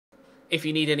If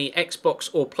you need any Xbox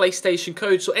or PlayStation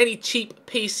codes or any cheap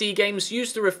PC games,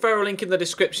 use the referral link in the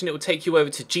description. It will take you over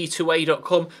to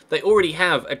g2a.com. They already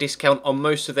have a discount on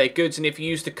most of their goods, and if you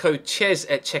use the code CHES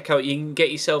at checkout, you can get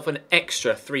yourself an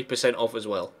extra 3% off as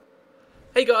well.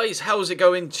 Hey guys, how's it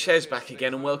going? Ches back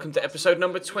again, and welcome to episode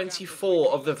number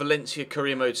 24 of the Valencia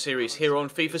Career Mode series here on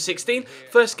FIFA 16.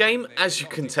 First game, as you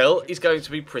can tell, is going to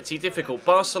be pretty difficult.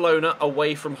 Barcelona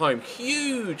away from home.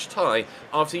 Huge tie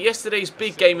after yesterday's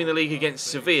big game in the league against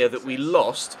Sevilla that we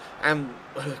lost, and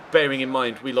bearing in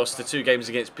mind we lost the 2 games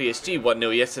against PSG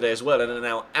 1-0 yesterday as well and are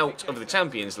now out of the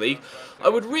Champions League. I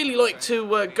would really like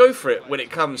to go for it when it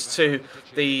comes to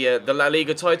the La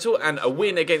Liga title, and a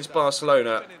win against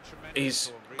Barcelona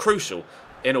is crucial,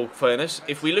 in all fairness.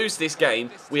 If we lose this game,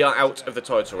 we are out of the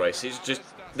title race. It's just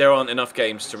there aren't enough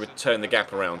games to turn the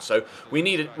gap around. So we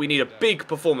need a big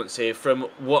performance here from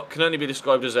what can only be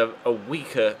described as a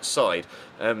weaker side.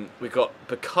 We've got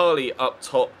Bakali up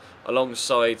top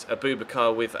alongside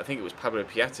Abubakar with, I think it was Pablo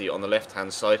Piatti on the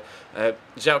left-hand side.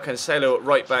 João Cancelo at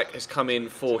right-back has come in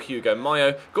for Hugo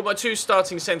Mayo. Got my 2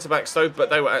 starting centre-backs though, but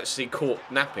they were actually caught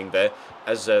napping there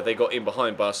as they got in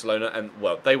behind Barcelona, and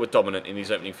well, they were dominant in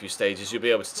these opening few stages. You'll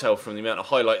be able to tell from the amount of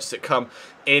highlights that come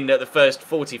in the first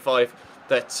 45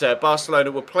 that Barcelona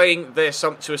were playing their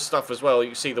sumptuous stuff as well.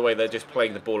 You see the way they're just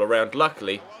playing the ball around.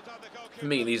 Luckily, for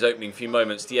me, in these opening few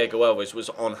moments, Diego Alves was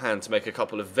on hand to make a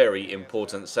couple of very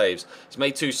important saves. He's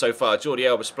made 2 so far. Jordi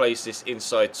Alba plays this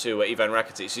inside to Ivan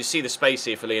Rakitic. You see the space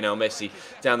here for Lionel Messi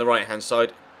down the right-hand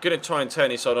side. Going to try and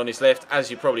turn his side on his left, as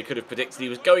you probably could have predicted he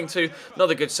was going to.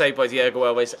 Another good save by Diego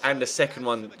Alves, and the second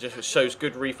one just shows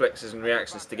good reflexes and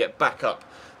reactions to get back up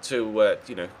to,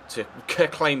 to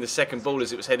claim the second ball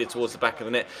as it was headed towards the back of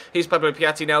the net. Here's Pablo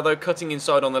Piatti now, though, cutting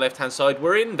inside on the left-hand side.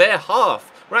 We're in their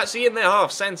half. We're actually in their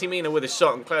half. Santi Mina with a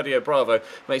shot, and Claudio Bravo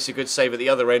makes a good save at the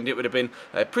other end. It would have been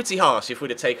pretty harsh if we'd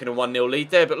have taken a 1-0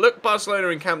 lead there. But look, Barcelona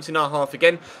encamped in our half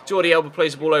again. Jordi Alba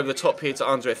plays the ball over the top here to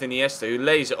Andrés Iniesta, who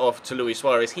lays it off to Luis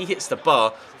Suarez. He hits the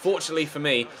bar. Fortunately for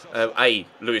me, A,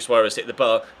 Luis Suarez hit the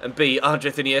bar, and B,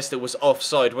 Andrés Iniesta was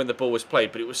offside when the ball was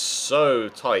played. But it was so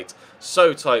tight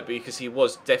because he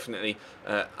was definitely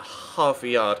half a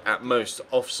yard at most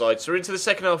offside. So into the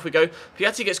second half we go.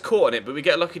 Piatti gets caught on it, but we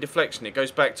get a lucky deflection. It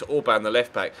goes back to Orban, the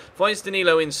left back. Finds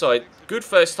Danilo inside. Good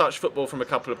first touch football from a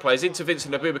couple of players. Into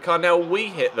Vincent Abubakar. Now we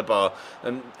hit the bar.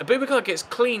 And Abubakar gets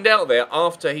cleaned out there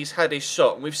after he's had his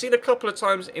shot. And we've seen a couple of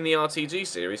times in the RTG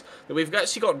series that we've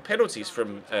actually gotten penalties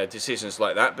from decisions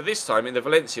like that. But this time in the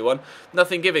Valencia one,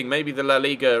 nothing giving. Maybe the La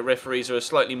Liga referees are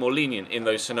slightly more lenient in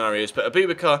those scenarios. But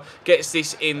Abubakar gets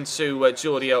this into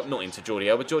Jordi Alba. Not into Jordi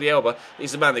Alba. Jordi Alba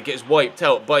is the man that gets wiped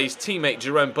out by his teammate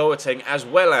Jerome Boateng, as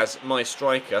well as my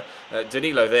striker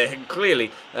Danilo there,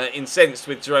 clearly incensed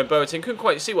with Jerome Boateng. Couldn't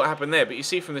quite see what happened there, but you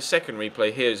see from the second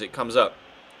replay here as it comes up,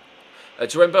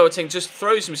 Jerome Boateng just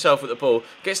throws himself at the ball,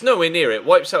 gets nowhere near it,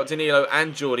 wipes out Danilo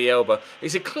and Jordi Alba.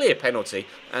 It's a clear penalty,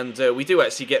 and we do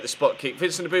actually get the spot kick.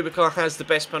 Vincent Abubakar has the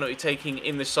best penalty taking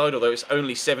in the side, although it's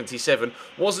only 77.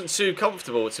 Wasn't too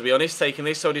comfortable, to be honest, taking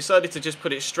this, so I decided to just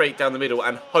put it straight down the middle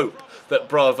and hope that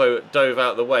Bravo dove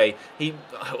out of the way. He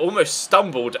almost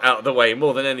stumbled out of the way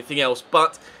more than anything else,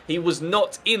 but he was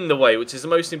not in the way, which is the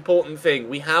most important thing.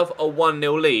 We have a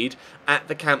 1-0 lead at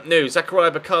the Camp Nou.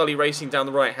 Zakaria Bakali racing down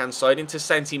the right-hand side into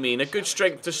Santi Mina. Good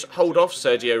strength to hold off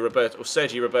Sergi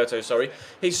Roberto, sorry.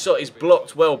 His shot is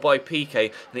blocked well by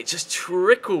Piqué, and it just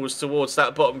trickles towards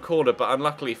that bottom corner, but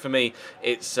unluckily for me,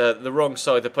 it's the wrong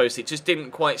side of the post. It just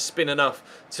didn't quite spin enough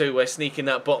to sneak in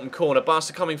that bottom corner.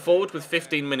 Barca coming forward with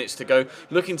 15 minutes to go,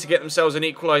 looking to get themselves an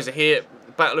equaliser here.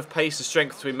 Battle of pace and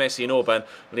strength between Messi and Orban.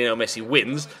 Lionel Messi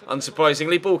wins,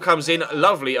 unsurprisingly. Ball comes in,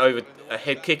 lovely over a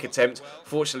head kick attempt.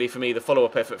 Fortunately for me, the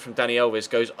follow-up effort from Dani Alves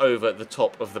goes over the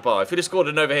top of the bar. If he'd have scored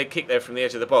an overhead kick there from the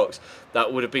edge of the box,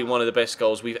 that would have been one of the best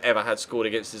goals we've ever had scored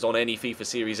against us on any FIFA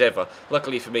series ever.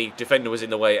 Luckily for me, defender was in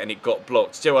the way and it got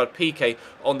blocked. Gerard Piqué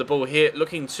on the ball here,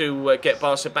 looking to get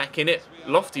Barca back in it.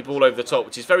 Lofty ball over the top,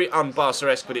 which is very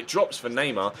un-Barca-esque, but it drops for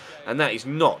Neymar, and that is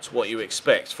not what you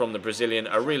expect from the Brazilian.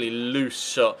 A really loose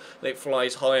shot that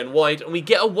flies high and wide, and we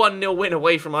get a 1-0 win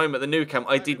away from home at the Nou Camp.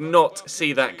 I did not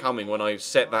see that coming when I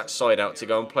set that side out to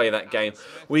go and play that game.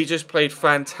 We just played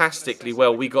fantastically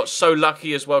well. We got so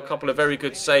lucky as well. A couple of very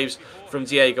good saves from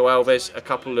Diego Alves, a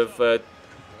couple of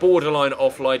borderline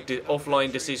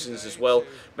offline decisions as well,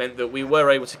 meant that we were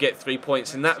able to get 3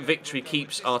 points, and that victory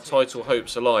keeps our title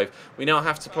hopes alive. We now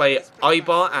have to play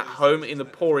Eibar at home in the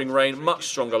pouring rain. Much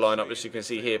stronger lineup, as you can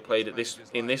see here, played at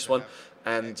in this one,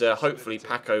 and hopefully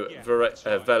Paco,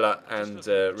 Vela and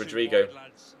Rodrigo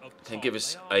can give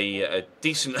us a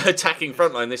decent attacking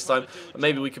front line this time, and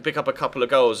maybe we could pick up a couple of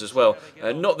goals as well.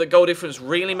 Not that goal difference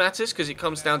really matters because it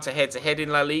comes down to head-to-head in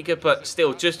La Liga, but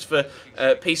still, just for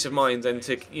peace of mind and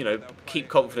to keep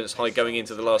confidence high going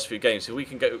into the last few games. If we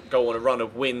can go on a run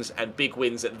of wins and big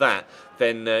wins at that,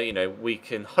 then we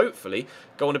can hopefully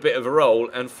go on a bit of a roll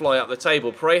and fly up the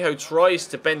table. Parejo tries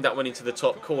to bend that one into the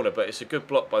top corner, but it's a good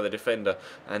block by the defender,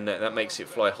 and that makes it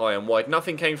fly high and wide.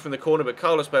 Nothing came from the corner, but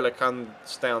Carlos Bela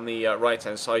comes down the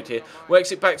right-hand side here,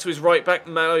 works it back to his right back.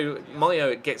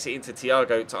 Mayo gets it into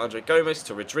Thiago, to Andre Gomez,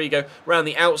 to Rodrigo. Round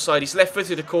the outside, he's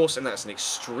left-footed, of course, and that's an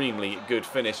extremely good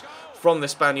finish from the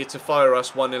Spaniard to fire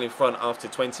us 1-0 in front after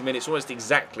 20 minutes, almost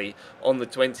exactly on the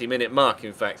 20-minute mark,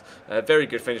 in fact. Very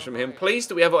good finish from him. Pleased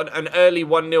that we have an early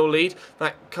 1-0 lead.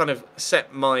 That kind of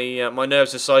set my my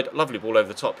nerves aside. Lovely ball over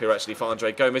the top here, actually, for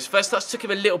Andre Gomez. First touch took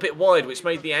him a little bit wide, which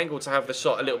made the angle to have the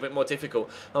shot a little bit more difficult.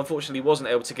 Unfortunately, wasn't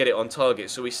able to get it on target,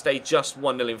 so we stayed just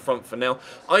 1-0 in front for now.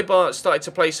 Eibar started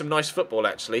to play some nice football,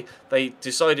 actually. They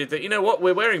decided that, you know what,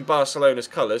 we're wearing Barcelona's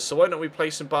colours, so why don't we play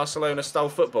some Barcelona-style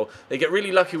football? They get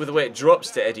really lucky with the way it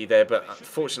drops to Eddie there, but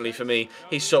unfortunately for me,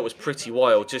 his shot was pretty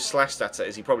wild, just slashed at it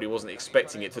as he probably wasn't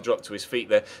expecting it to drop to his feet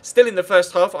there. Still in the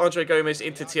first half, Andre Gomez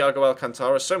into Thiago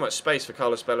Alcantara. So much space for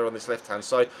Carlos Bela on this left-hand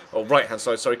side, or right-hand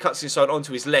side, sorry. Cuts inside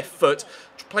onto his left foot,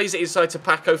 plays it inside to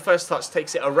Paco. First touch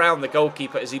takes it around the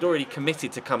goalkeeper as he'd already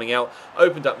committed to coming out,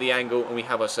 opened up the angle, and we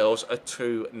have ourselves a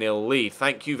 2-0 lead.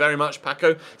 Thank you very much,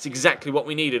 Paco. It's exactly what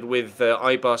we needed with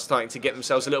Eibar starting to get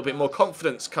themselves a little bit more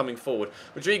confidence coming forward.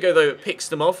 Rodrigo, though, picks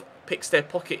them off, picks their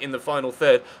pocket in the final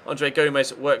third. Andre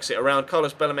Gomez works it around.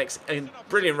 Carlos Bela makes a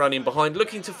brilliant run in behind,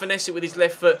 looking to finesse it with his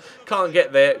left foot. Can't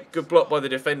get there. Good block by the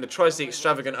defender. Tries the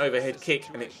extravagant overhead kick,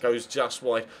 and it goes just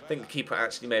wide. I think the keeper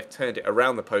actually may have turned it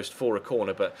around the post for a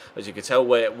corner, but as you can tell,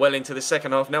 we're well into the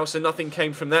second half now, so nothing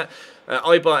came from that.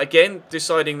 Eibar again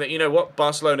deciding that, you know what,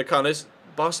 Barcelona colours,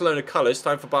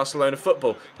 time for Barcelona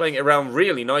football. Playing it around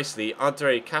really nicely.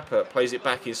 Andre Kappa plays it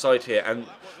back inside here, and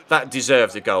that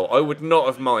deserved a goal. I would not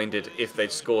have minded if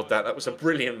they'd scored that. That was a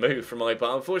brilliant move from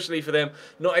Eibar. Unfortunately for them,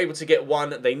 not able to get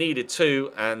one. They needed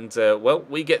two, and well,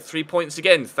 we get 3 points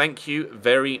again. Thank you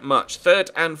very much.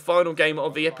 Third and final game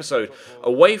of the episode.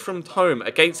 Away from home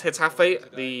against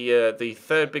Getafe, the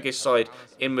third biggest side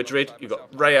in Madrid. You've got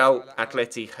Real,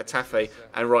 Atleti, Getafe,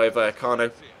 and Rayo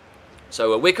Vallecano.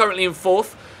 So we're currently in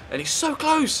fourth, and it's so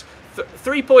close.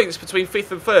 3 points between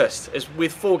fifth and first, as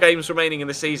with 4 games remaining in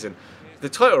the season. The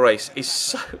title race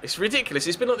is it's ridiculous.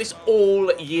 It's been like this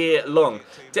all year long.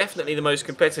 Definitely the most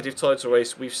competitive title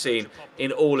race we've seen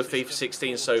in all of FIFA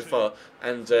 16 so far.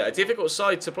 And a difficult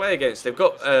side to play against. They've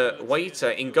got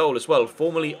Waita in goal as well,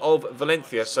 formerly of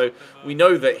Valencia. So we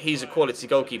know that he's a quality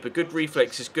goalkeeper. Good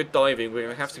reflexes, good diving. We're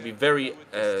going to have to be very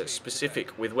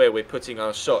specific with where we're putting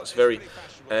our shots. Very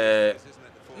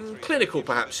clinical,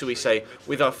 perhaps, shall we say,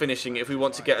 with our finishing if we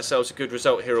want to get ourselves a good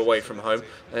result here away from home.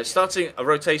 Starting a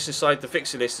rotation side, the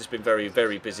fixture list has been very,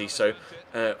 very busy, so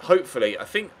hopefully, I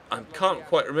can't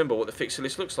quite remember what the fixture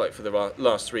list looks like for the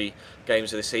last 3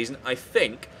 games of the season. I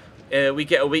think we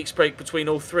get a week's break between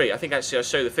all 3. I think actually I'll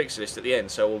show the fixture list at the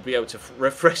end, so we'll be able to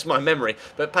refresh my memory.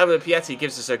 But Pablo Piatti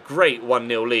gives us a great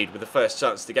 1-0 lead with the first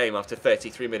chance of the game after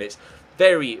 33 minutes.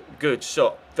 Very good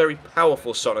shot, very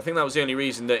powerful shot. I think that was the only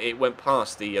reason that it went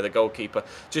past the goalkeeper.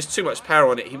 Just too much power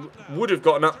on it. He would have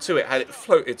gotten up to it had it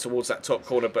floated towards that top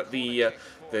corner, but the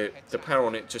power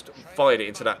on it just fired it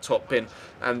into that top bin,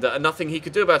 and nothing he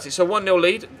could do about it. So 1-0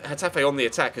 lead, Getafe on the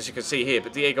attack, as you can see here,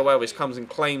 but Diego Alves comes and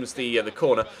claims the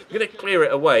corner. We're going to clear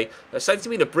it away.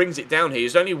 Santimina brings it down here.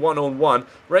 He's only 1-on-1,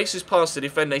 races past the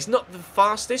defender. He's not the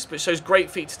fastest, but shows great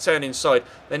feet to turn inside.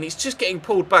 Then he's just getting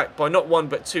pulled back by not 1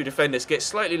 but 2 defenders. Gets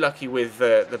slightly lucky with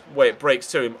the way it breaks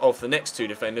to him off the next 2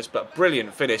 defenders, but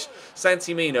brilliant finish.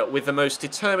 Santimina with the most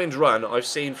determined run I've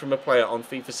seen from a player on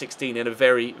FIFA 16 in a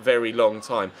very, very long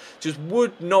time. Just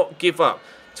would not give up.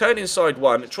 Turn inside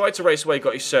 1, tried to race away,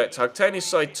 got his shirt tugged. Turn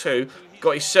inside 2,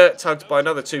 got his shirt tugged by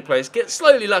another 2 players. Gets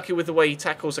slowly lucky with the way he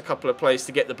tackles a couple of players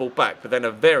to get the ball back, but then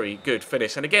a very good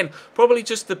finish. And again, probably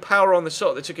just the power on the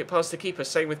shot that took it past the keeper.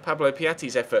 Same with Pablo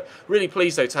Piatti's effort. Really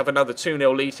pleased though to have another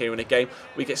 2-0 lead here in a game.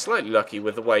 We get slightly lucky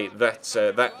with the way that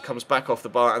that comes back off the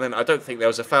bar, and then I don't think there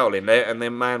was a foul in there, and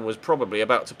then man was probably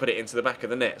about to put it into the back of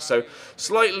the net. So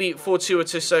slightly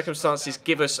fortuitous circumstances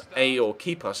give us or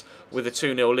keep us with a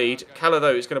 2-0 lead. Cala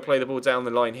though is going to play the ball down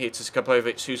the line here to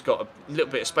Skapovic, who's got a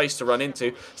little bit of space to run into.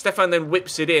 into. Stefan then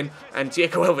whips it in, and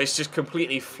Diego Alves just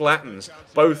completely flattens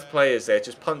both players there,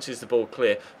 just punches the ball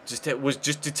clear. Was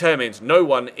just determined. No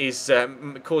one is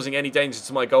causing any danger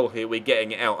to my goal here. We're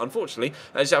getting it out. Unfortunately,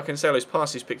 João Cancelo's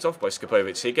pass is picked off by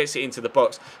Skopovic, so he gets it into the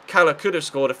box. Cala could have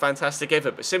scored a fantastic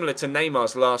effort, but similar to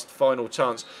Neymar's last final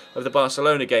chance of the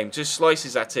Barcelona game, just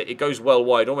slices at it. It goes well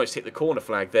wide, almost hit the corner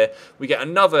flag there. We get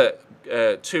another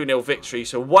 2-0 victory.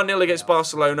 So 1-0 against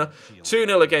Barcelona,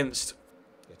 2-0 against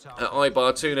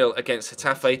Eibar, 2-0 against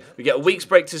Getafe. We get a week's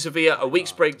break to Sevilla, a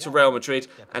week's break to Real Madrid,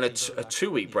 and a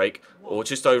 2-week break, or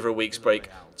just over a week's break,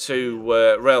 to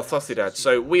Real Sociedad.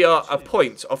 So we are a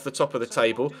point off the top of the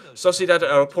table. Sociedad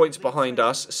are a point behind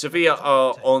us. Sevilla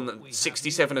are on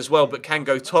 67 as well, but can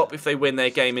go top if they win their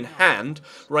game in hand.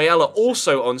 Real are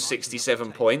also on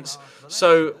 67 points.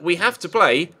 So we have to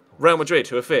play Real Madrid,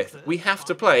 who are 5th. We have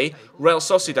to play Real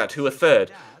Sociedad, who are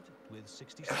 3rd.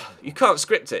 You can't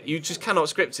script it. You just cannot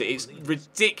script it. It's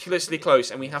ridiculously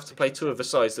close, and we have to play 2 of the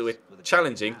sides that we're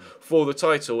challenging for the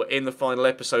title in the final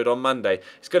episode on Monday.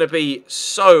 It's going to be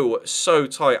so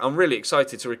tight. I'm really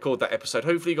excited to record that episode.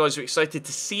 Hopefully you guys are excited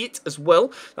to see it as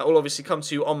well. That will obviously come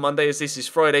to you on Monday, as this is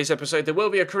Friday's episode. There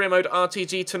will be a career mode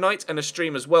RTG tonight and a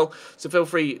stream as well, so feel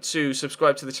free to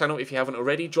subscribe to the channel if you haven't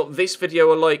already. Drop this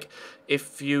video a like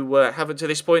if you haven't to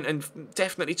this point, and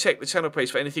definitely check the channel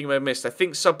page for anything you may have missed. I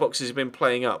think sub boxes have been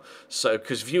playing up, so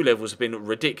because view levels have been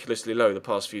ridiculously low the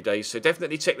past few days, so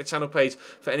definitely check the channel page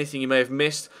for anything you may have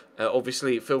missed.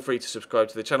 Obviously, feel free to subscribe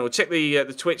to the channel. Check the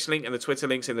Twitch link and the Twitter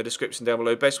links in the description down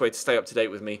below. Best way to stay up to date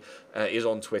with me is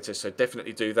on Twitter, so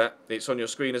definitely do that. It's on your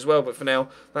screen as well, but for now,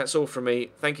 that's all from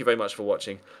me. Thank you very much for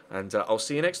watching, and I'll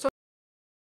see you next time.